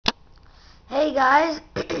Hey guys,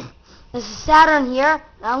 this is Saturn here.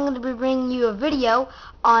 I'm going to be bringing you a video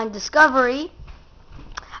on Discovery,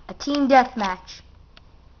 a team deathmatch.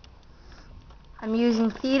 I'm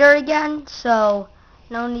using theater again, so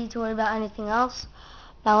no need to worry about anything else.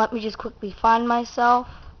 Now let me just quickly find myself.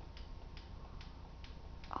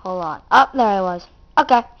 Hold on. Oh, there I was.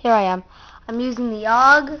 Okay, here I am. I'm using the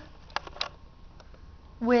AUG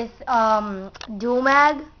with dual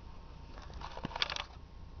mag.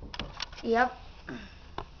 Yep.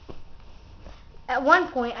 At one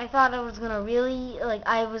point, I thought I was gonna really,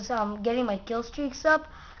 I was getting my kill streaks up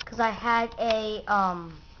because I had a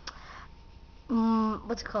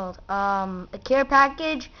what's it called? A care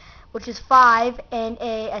package, which is 5, and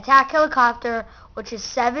a attack helicopter, which is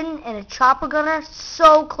 7, and a chopper gunner,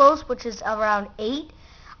 so close, which is around 8.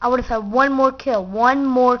 I would have had one more kill,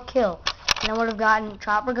 and I would have gotten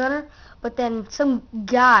chopper gunner. But then some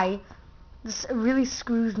guy just really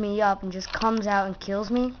screws me up and just comes out and kills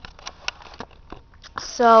me.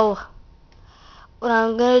 So what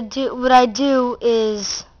I do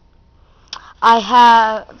is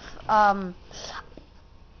I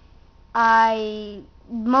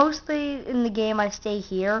mostly in the game I stay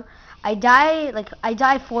here. I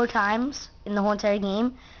die 4 times in the whole entire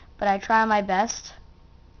game, but I try my best.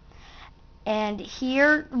 And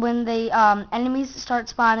here, when the enemies start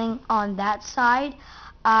spawning on that side,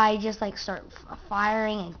 I just start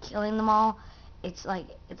firing and killing them all. It's like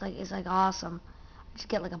awesome. I just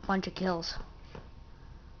get a bunch of kills.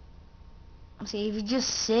 See, if you just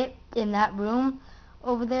sit in that room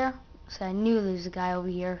over there, so I knew there was a guy over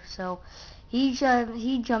here. So he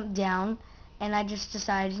jumped down, and I just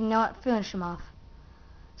decided, you know what, finish him off.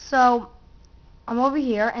 So I'm over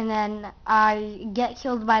here, and then I get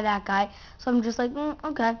killed by that guy. So I'm just like,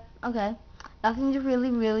 okay, nothing to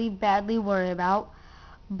really badly worry about.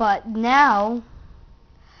 But now,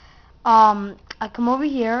 I come over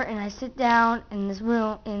here and I sit down in this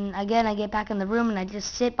room, and again I get back in the room and I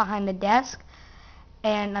just sit behind the desk,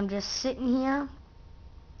 and I'm just sitting here.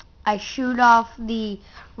 I shoot off the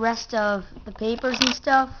rest of the papers and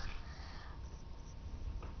stuff.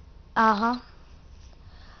 All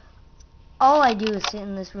I do is sit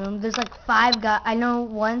in this room. There's 5 guys. I know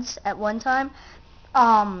once at one time,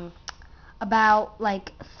 about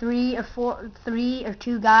 3 or 2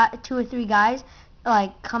 3 guys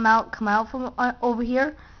come out from over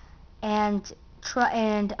here and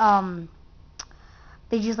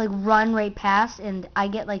they just run right past, and I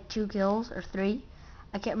get 2 kills or 3.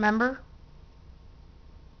 I can't remember.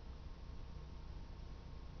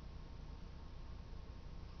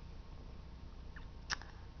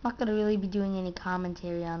 I'm not gonna really be doing any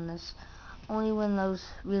commentary on this. Only when those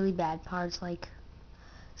really bad parts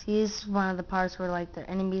see, this is one of the parts where the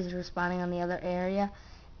enemies are respawning on the other area.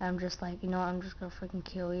 And I'm just you know what, I'm just gonna freaking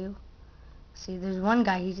kill you. See, there's one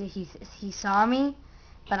guy, he saw me,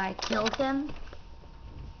 but I killed him.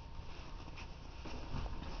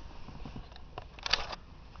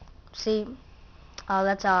 See,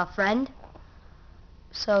 that's our friend.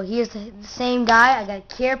 So here's the same guy. I got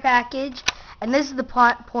a care package, and this is the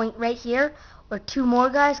point right here where 2 more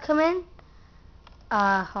guys come in.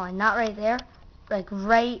 Hold on, not right there.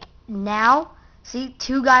 Right now. See,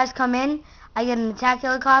 2 guys come in. I get an attack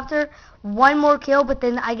helicopter, 1 more kill, but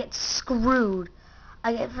then I get screwed.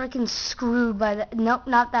 I get freaking screwed by the, nope,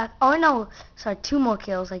 not that. Oh no, sorry, 2 more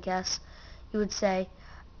kills, I guess you would say.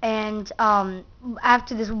 And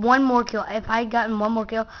after this 1 more kill, if I had gotten 1 more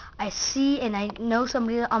kill, I see and I know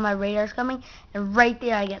somebody on my radar is coming, and right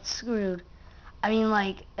there I get screwed. I mean,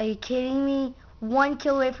 are you kidding me? 1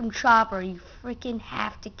 kill away from chopper, you freaking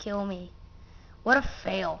have to kill me. What a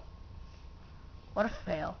fail. What a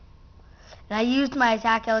fail. And I used my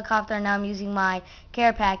attack helicopter, and now I'm using my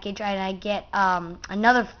care package, and I get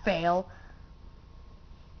another fail.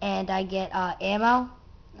 And I get ammo.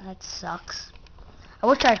 That sucks. I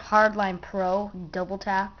wish I had Hardline Pro double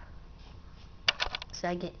tap, so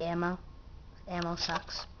I get ammo. Ammo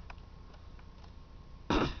sucks.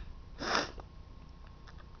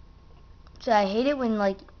 So I hate it when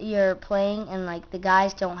you're playing and the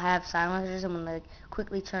guys don't have silencers, and when they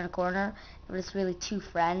quickly turn a corner, but it's really 2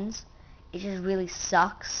 friends. It just really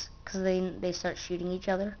sucks because they start shooting each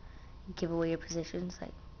other and give away your positions.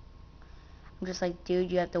 I'm just dude,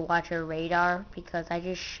 you have to watch your radar, because I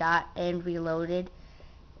just shot and reloaded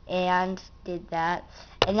and did that.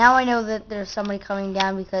 And now I know that there's somebody coming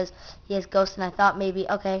down because he has ghosts, and I thought maybe,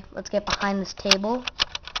 okay, let's get behind this table.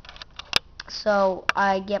 So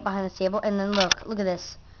I get behind this table, and then look at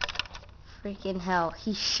this. Freaking hell.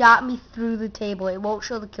 He shot me through the table. It won't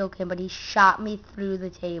show the kill cam, but he shot me through the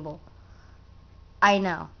table. I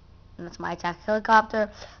know. And that's my attack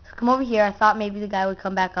helicopter. come over here. I thought maybe the guy would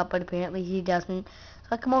come back up, but apparently he doesn't. So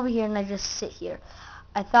I come over here and I just sit here.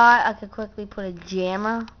 I thought I could quickly put a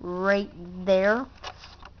jammer right there.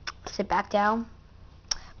 Sit back down.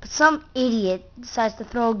 But some idiot decides to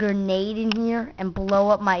throw a grenade in here and blow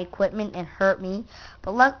up my equipment and hurt me.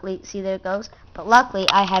 But luckily, see, there it goes. But luckily,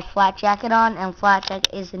 I had Flak Jacket on, and Flak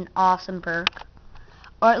Jacket is an awesome perk.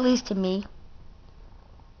 Or at least to me.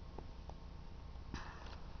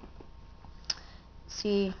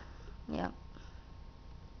 See, yeah.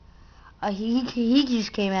 He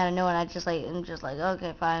just came out of nowhere, and I'm just like,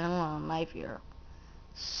 okay, fine, I'm gonna knife you.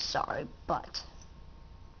 Sorry, but.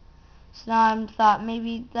 So now I thought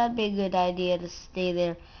maybe that'd be a good idea to stay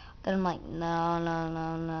there. Then I'm like,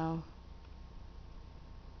 no.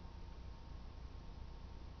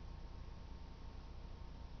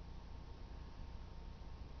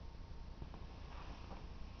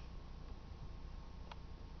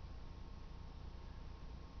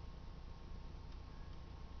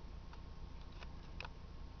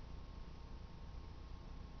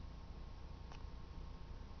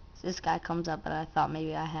 This guy comes up, but I thought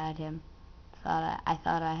maybe I had him. I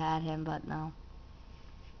thought I had him, but no.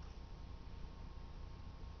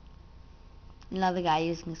 Another guy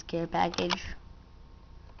using his care package.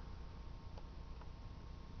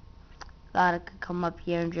 Thought I could come up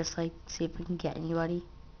here and just like see if we can get anybody.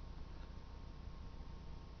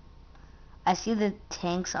 I see the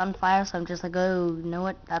tanks on fire, so I'm just like, oh, you know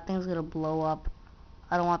what? That thing's gonna blow up.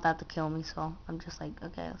 I don't want that to kill me, so I'm just like,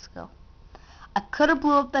 okay, let's go. I could have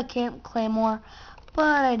blew up that Claymore, but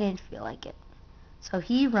I didn't feel like it. So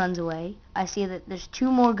he runs away. I see that there's 2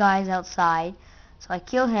 more guys outside. So I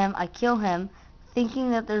kill him,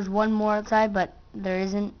 thinking that there's 1 more outside, but there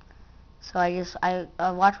isn't. So I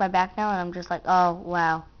watch my back now, and I'm just like, oh,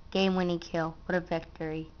 wow. Game-winning kill. What a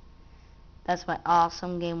victory. That's my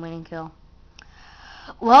awesome game-winning kill.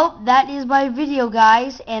 Well, that is my video,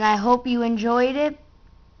 guys, and I hope you enjoyed it.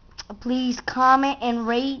 Please comment and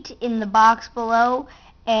rate in the box below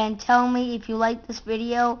and tell me if you like this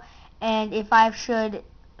video and if I should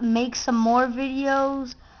make some more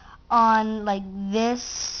videos on like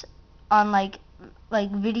this, on like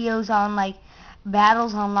videos on like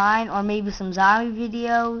battles online, or maybe some zombie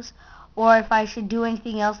videos, or if I should do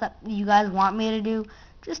anything else that you guys want me to do.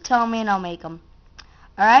 Just tell me and I'll make them.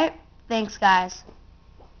 Alright? Thanks, guys.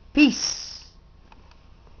 Peace.